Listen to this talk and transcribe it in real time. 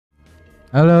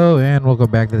Hello and welcome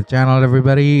back to the channel,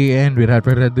 everybody. And without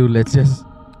further ado, let's just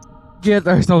get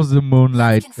ourselves the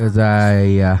moonlight because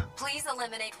I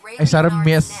sort of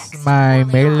miss my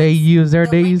melee user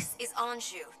days. Is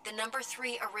Anjou, the number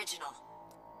 3 original.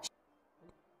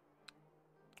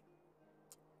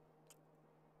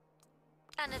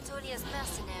 Anatolia's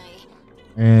mercenary.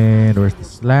 And where's the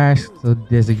slash? So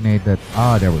designate that.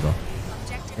 Oh, there we go.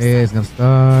 It's gonna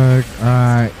start.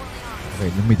 Alright.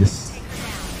 Wait, let me just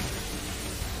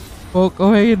poke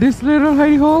away this little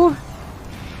hidey hole.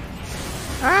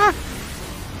 Ah!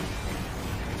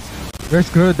 We're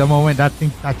screwed the moment that thing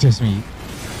touches me.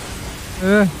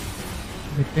 I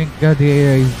think that the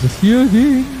AI is just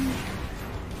using.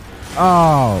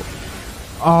 Oh.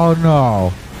 Oh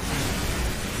no.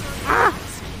 Ah!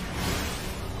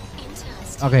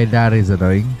 Okay, that is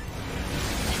annoying.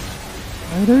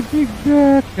 I don't think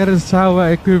that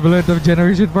Karasawa equivalent of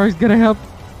Generation 4 is gonna help.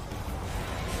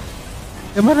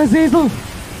 Come on, Azazel!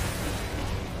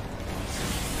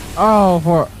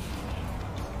 Oh,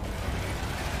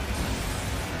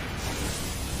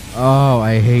 Oh,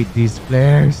 I hate these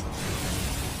players.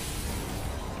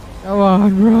 Come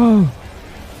on, bro.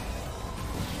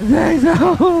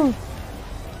 Azazel!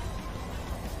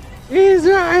 He's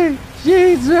right!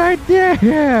 She's right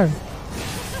there!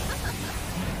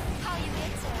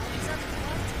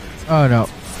 Oh no.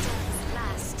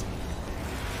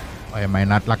 Why am I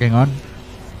not locking on?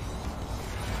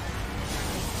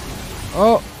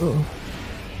 Oh,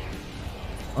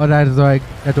 oh, that is why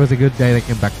that was a good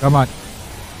direction back. Come on.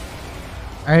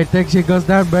 I think she goes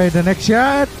down by the next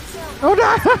shot. Oh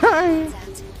no!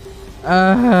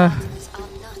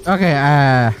 Okay.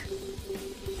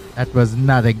 That was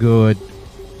not a good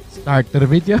start to the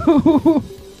video.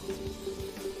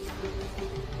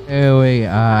 Anyway,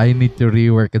 I need to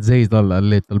rework Azazel a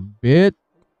little bit.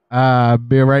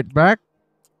 Be right back.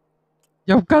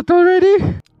 Jump cut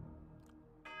already?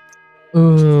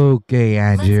 Okay,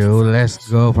 Andrew, let's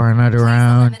go for another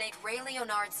round. Eliminate Ray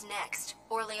Leonard's next,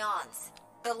 Orleans.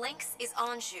 The Lynx is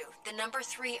Anjou, the number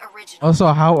 3 original. Also,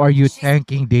 how are you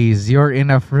tanking these? You're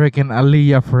in a freaking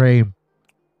Aliyah frame.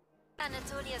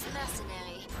 Anatolia's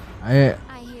mercenary. I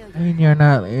mean, you're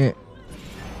not. It's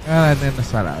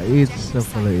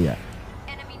Aliyah.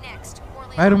 Enemy next,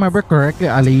 If I remember correctly,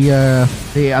 the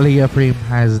Aliyah frame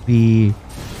has the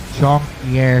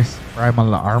chunkiest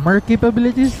primal armor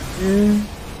capabilities.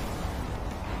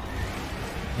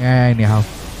 Yeah, anyhow.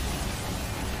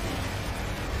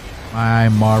 My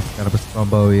morph cannabis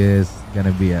combo is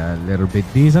gonna be a little bit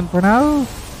decent for now.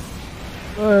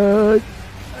 But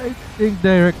I think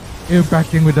direct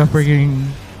impacting with the freaking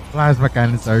plasma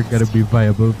cannons are gonna be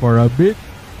viable for a bit.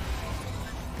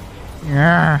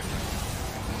 Yeah.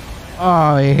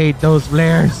 Oh, I hate those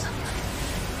flares.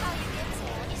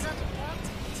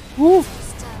 Woo.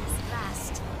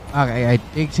 Okay, I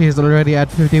think she's already at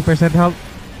 50% health.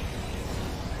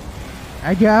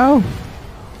 I go.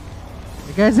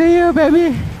 I can see you,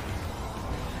 baby.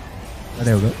 Oh,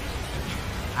 there we go.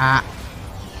 Ah.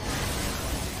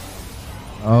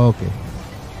 Okay.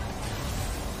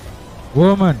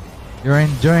 Woman, you're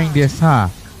enjoying this, huh?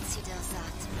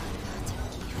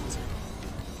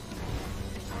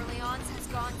 Orleans has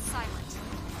gone silent.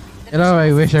 You know,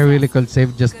 I wish I really could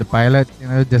save just the pilot. You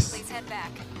know, just Please head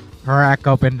back. crack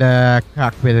open the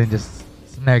cockpit and just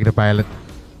snag the pilot.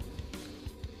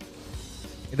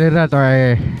 Either that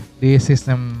or the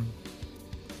system.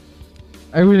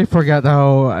 I really forgot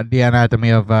how the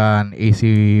anatomy of an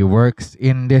AC works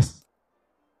in this.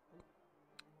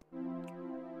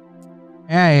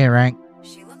 Yeah, rank.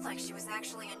 She looked like she was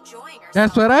actually enjoying herself.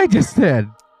 That's what I just said.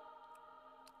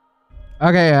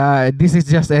 Okay, this is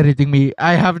just editing me.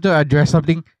 I have to address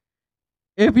something.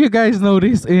 If you guys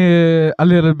notice a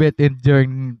little bit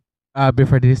during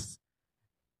before this,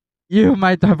 you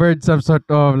might have heard some sort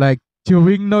of like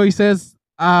chewing noises.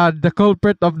 The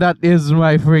culprit of that is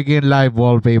my freaking live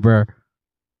wallpaper.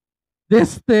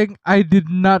 This thing, I did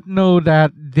not know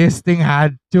that this thing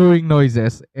had chewing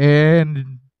noises,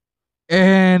 and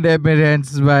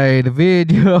evidenced by the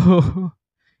video,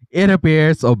 it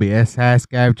appears OBS has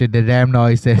captured the damn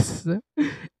noises.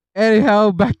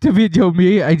 Anyhow, back to video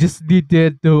me. I just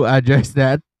needed to address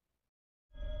that.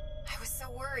 I was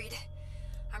so worried.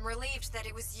 I'm relieved that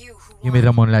it was you who Give me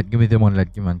the moonlight. Give me the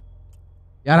moonlight. Come on.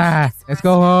 Yara, let's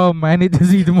go home. I need to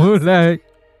see the moonlight.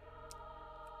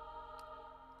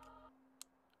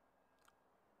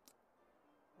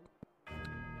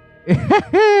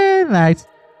 Nice.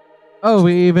 Oh,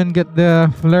 we even get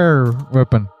the flare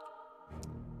weapon.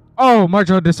 Oh,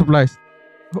 march on the supplies.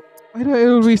 Why do I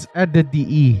always add the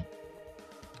DE?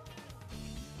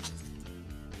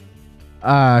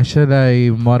 Should I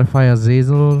modify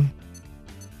Azazel?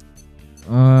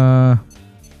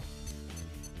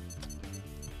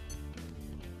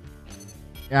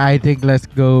 Yeah, I think let's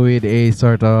go with a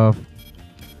sort of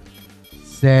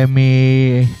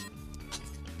semi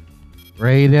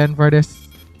Raiden for this.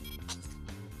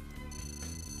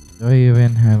 Do I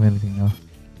even have anything else?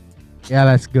 Yeah,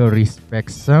 let's go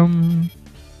respect some.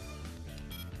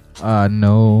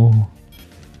 No.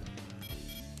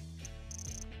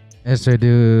 Let's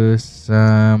reduce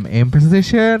some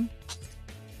imposition.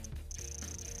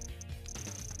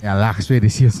 Yeah, lax speed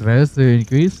is useless to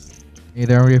increase. Need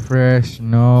a refresh?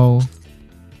 No.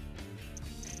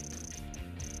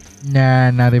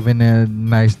 Nah, not even a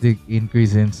nice big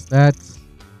increase in stats.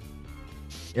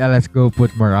 Yeah, let's go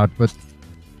put more output.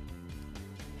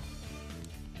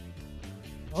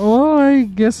 Oh, I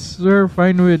guess we're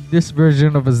fine with this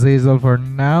version of Azazel for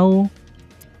now.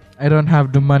 I don't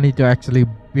have the money to actually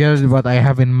build what I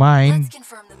have in mind. Let's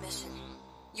confirm the mission.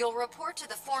 You'll report to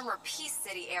the former Peace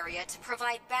City area to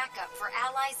provide backup for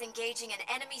allies engaging an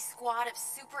enemy squad of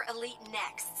super elite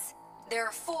Nexts. There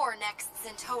are 4 Nexts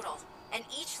in total, and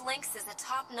each Lynx is a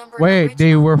top number. Wait,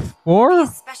 they were 4? Be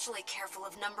especially careful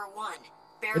of number 1.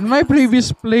 In my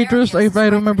previous playthroughs, if I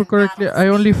remember correctly, I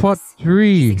only fought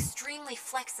 3. He's extremely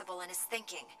flexible in his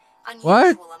thinking, unusual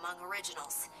What? among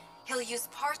originals. He'll use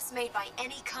parts made by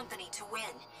any company to win,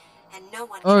 and no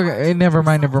one can Okay, argue never with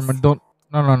mind. results. Don't.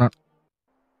 No.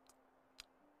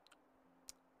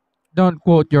 Don't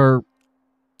quote your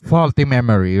faulty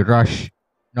memory, Rush.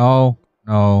 No.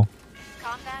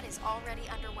 Combat is already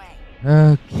underway.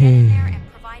 Okay. Get in there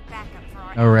and provide backup for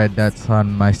our Alright, allies. that's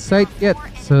on my site There yet. are 4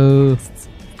 enemy So Nexts.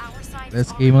 Our side let's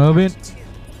is keep already moving. down to 2.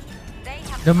 They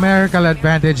have Numerical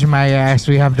advantage, my ass.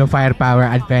 We have the firepower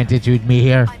advantage with me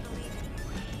here. I believe in you.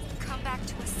 Come back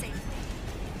to us safely.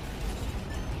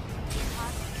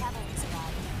 Cavalry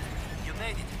squad. You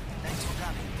made it. Thanks for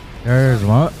coming. There's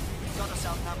what? You got us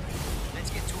outnumbered. Let's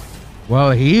get to it.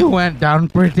 Well, he went down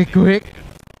pretty quick.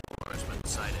 Horseman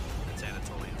sighted. That's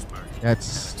Anatolian's mark.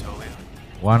 That's Anatolia.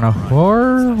 1 of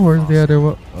 4. Where's the other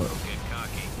one? Don't get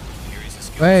cocky. Here he's a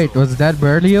skilled Wait, soldier. was that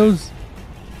Berlioz?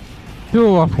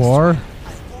 2 of 4.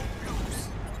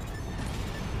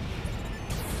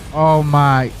 Oh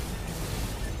my.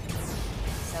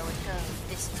 So it goes.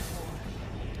 This is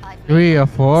war. 3 of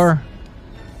 4.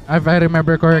 If I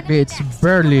remember correctly, it's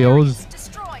Berlioz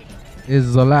Destroyed.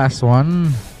 is the last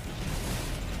one.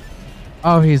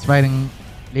 Oh, he's fighting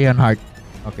Leonhardt.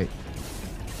 Okay.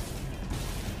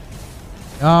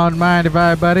 Don't mind if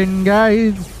I butt in,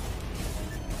 guys. Dog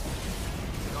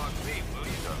beat, will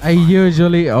you, dog? I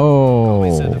usually...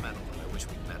 Always Oh. sentimental, but I wish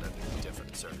we'd met under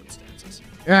different circumstances.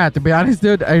 Yeah, to be honest,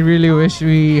 dude, I really wish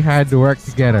we had worked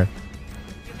together.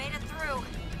 You made it through.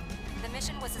 The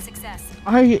mission was a success.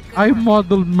 I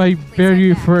modeled my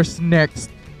very first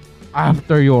Next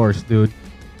after yours, dude.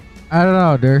 I don't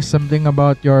know, there's something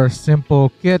about your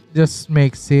simple kit just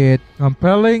makes it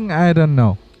compelling. I don't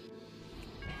know.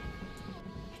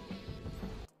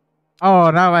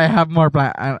 Oh, now I have more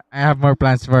I have more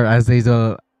plans for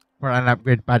Azazel, for an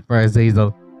upgrade path for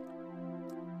Azazel.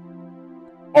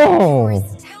 You were Oh,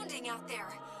 astounding out there.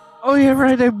 oh yeah,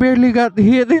 right. I barely got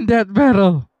hit in that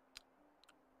battle.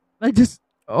 I just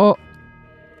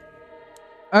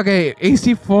Okay,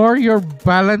 AC4, your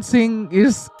balancing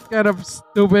is kind of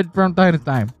stupid from time to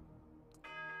time.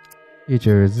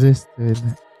 Future resisted.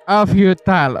 Oh,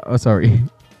 futile. Oh, sorry.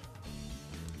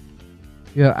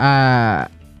 Yeah,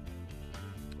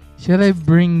 should I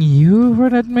bring you for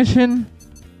that mission?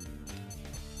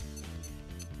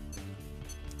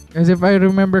 Because if I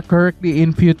remember correctly,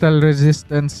 in futile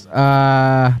resistance,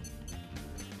 I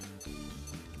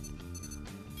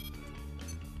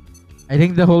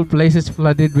think the whole place is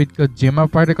flooded with Kojima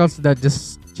particles that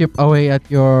just chip away at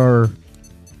your...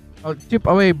 chip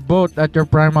away both at your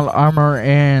primal armor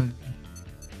and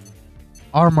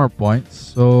armor points.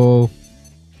 So...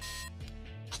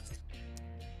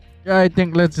 yeah, I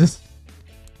think let's just...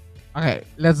 okay,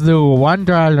 let's do one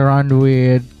trial run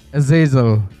with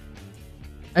Azazel.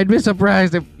 I'd be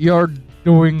surprised if you're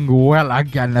doing well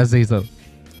again, Azazel.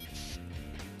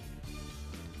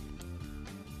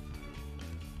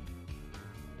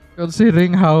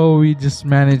 Considering how we just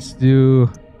managed to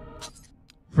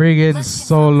friggin'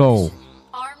 solo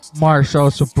Marshall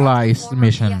Supplies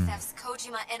mission.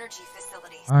 Kojima energy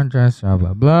facilities. Andres, blah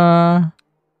blah blah.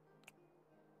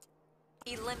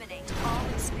 Eliminate all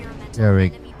experimental There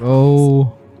we enemy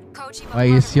go. Kojima Why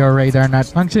is your radar not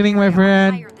functioning, my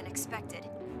friend? higher than expected.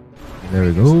 There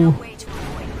we There's no go. way to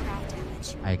avoid craft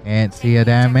damage. I can't see a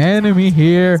damn enemy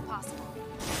here.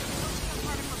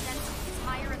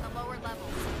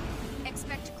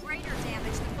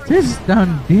 This is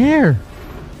down there.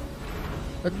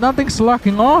 But nothing's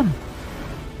locking on.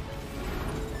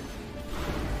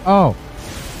 Oh.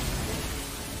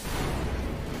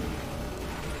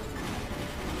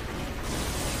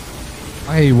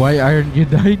 Hey, why aren't you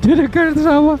dying to the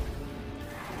Kurosawa?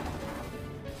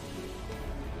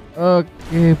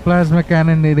 Okay, plasma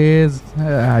cannon it is.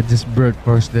 I just brute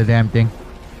force the damn thing.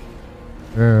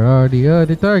 Where are the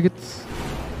other targets?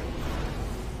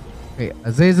 Okay,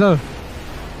 Azazel.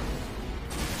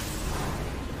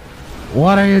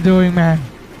 What are you doing, man?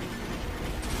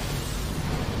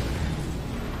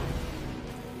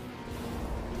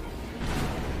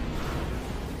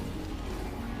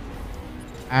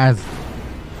 As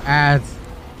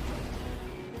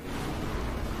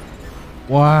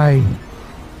why?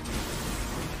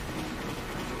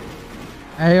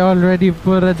 I already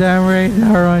put a damn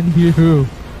radar on you.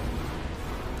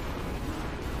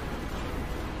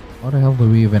 How the hell do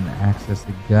we even access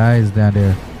the guys down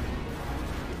there?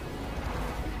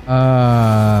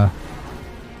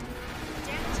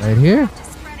 Right here?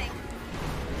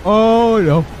 Oh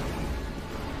no.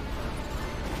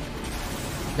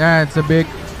 That's a big.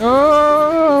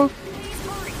 Oh!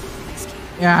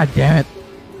 Yeah, damn it.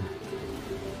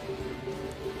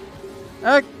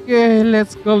 Okay,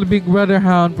 let's call Big Brother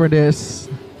Hound for this.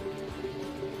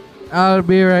 I'll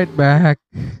be right back.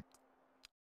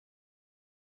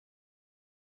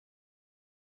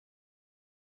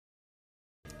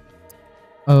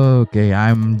 Okay,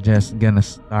 I'm just gonna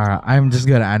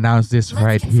announce this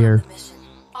right here.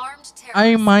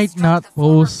 I might not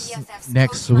post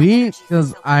next week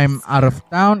because I'm out of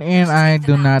town and I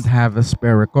do not have a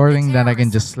spare recording that I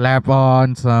can just slap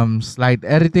on some slight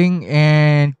editing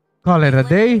and call it a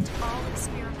day.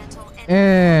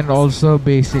 And also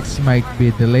basics might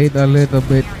be delayed a little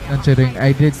bit considering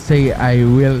I did say I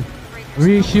will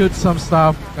reshoot some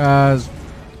stuff because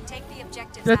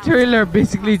the trailer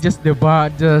basically just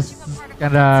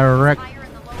kinda wrecked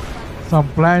some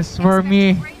plans for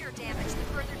me.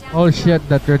 Oh shit,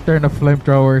 that return of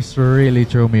flamethrowers really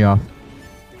threw me off.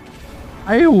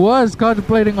 I was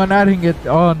contemplating on adding it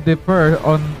on the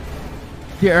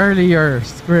earlier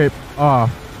script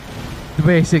of the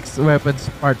basics weapons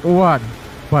part 1,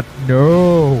 but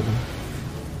no.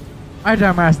 My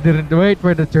dumbass didn't wait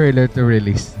for the trailer to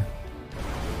release.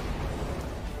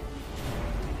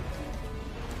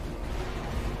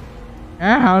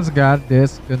 Hound's got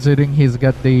this, considering he's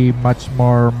got the much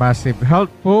more massive health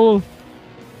pool.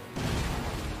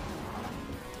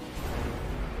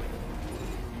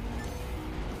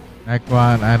 Like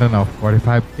one, I don't know,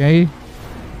 45k.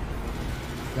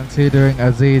 Considering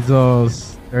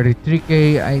Azazel's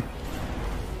 33k, I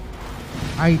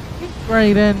think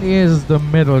Raiden is the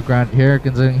middle ground here,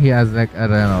 considering he has like, I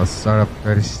don't know, sort of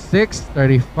 36,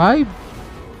 35.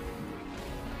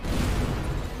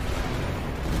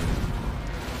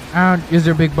 And use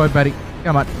your big boy buddy.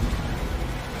 Come on.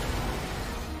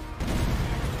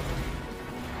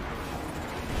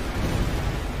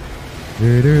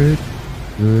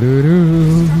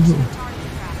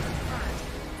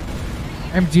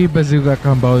 MG bazooka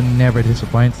combo never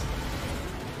disappoints.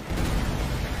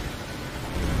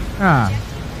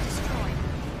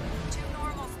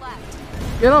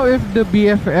 You know, if the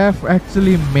BFF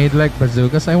actually made like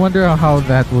bazookas, I wonder how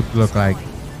that would look like.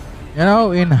 You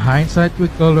know, in hindsight, we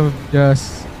could have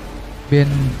just been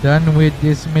done with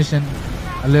this mission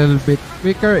a little bit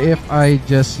quicker if I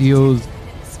just used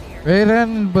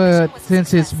Raiden, but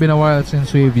since it's been a while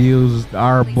since we've used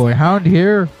our boy Hound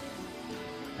here,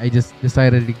 I just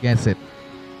decided against it.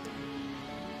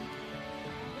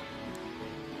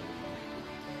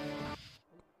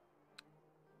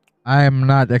 I'm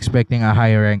not expecting a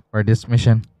high rank for this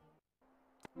mission.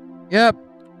 Yep,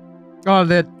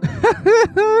 called it.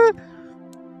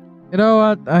 You know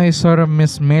what? I sort of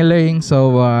miss meleeing,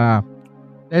 so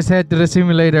let's head to the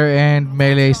simulator and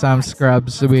melee some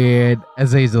scrubs with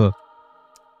Azazel.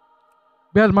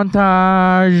 Build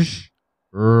montage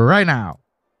right now.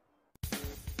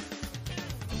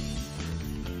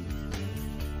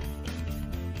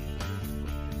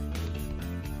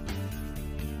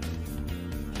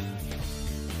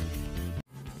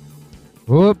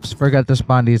 Oops, forgot to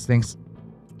spawn these things.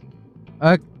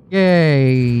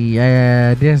 Okay,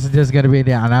 this is just gonna be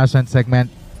the announcement segment.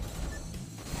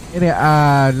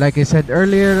 Like I said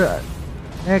earlier,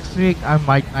 next week I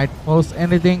might not post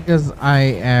anything because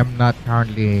I am not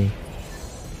currently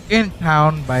in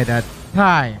town by that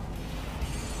time.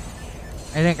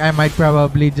 I think I might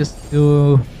probably just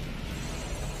do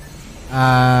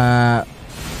oh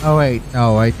wait,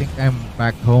 no, I think I'm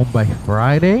back home by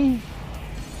Friday.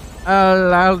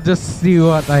 I'll just see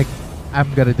what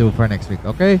I'm gonna do for next week,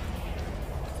 okay?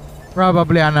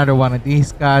 Probably another one of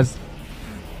these, cause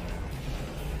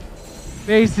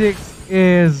basics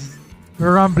is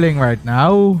crumbling right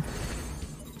now.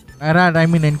 And I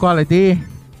mean in quality.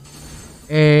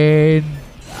 And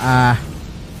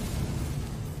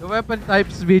the weapon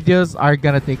types videos are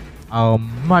gonna take a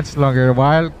much longer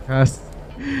while, cause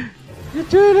you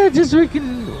just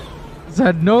freaking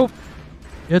said nope.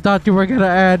 You thought you were gonna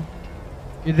add.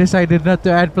 You decided not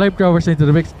to add flamethrowers into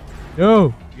the mix.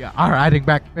 No, you are adding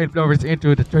back flamethrowers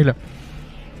into the trailer.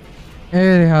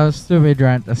 Anyhow, stupid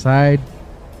rant aside.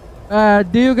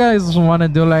 Do you guys wanna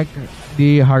do like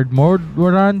the hard mode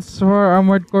runs for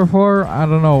Armored Core 4? I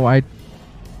don't know.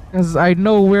 Cause I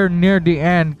know we're near the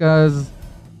end. Cause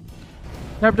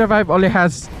Chapter 5 only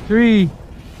has 3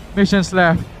 missions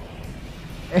left,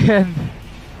 and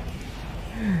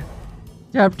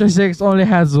Chapter 6 only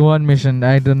has 1 mission.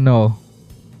 I don't know.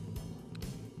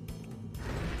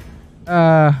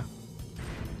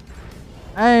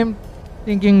 I'm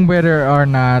thinking whether or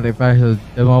not if the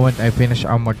moment I finish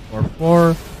Armored Core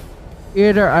 4,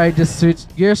 either I just switch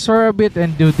gears for a bit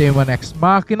and do Demon X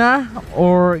Machina,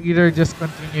 or either just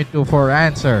continue to for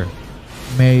answer.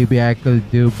 Maybe I could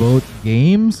do both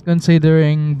games,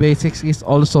 considering Basics is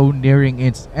also nearing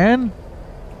its end.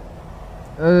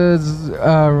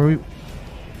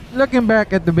 Looking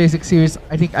back at the Basic series,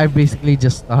 I think I basically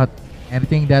just thought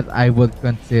anything that I would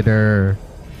consider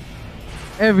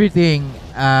everything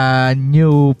a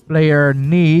new player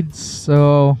needs.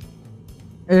 So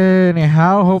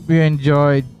anyhow, hope you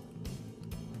enjoyed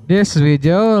this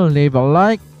video. Leave a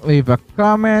like, leave a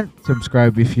comment,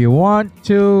 subscribe if you want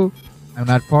to. I'm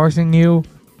not forcing you.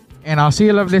 And I'll see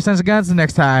you lovely sons guns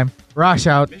next time. Rush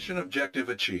out. Mission objective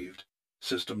achieved.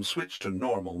 System switch to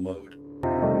normal mode.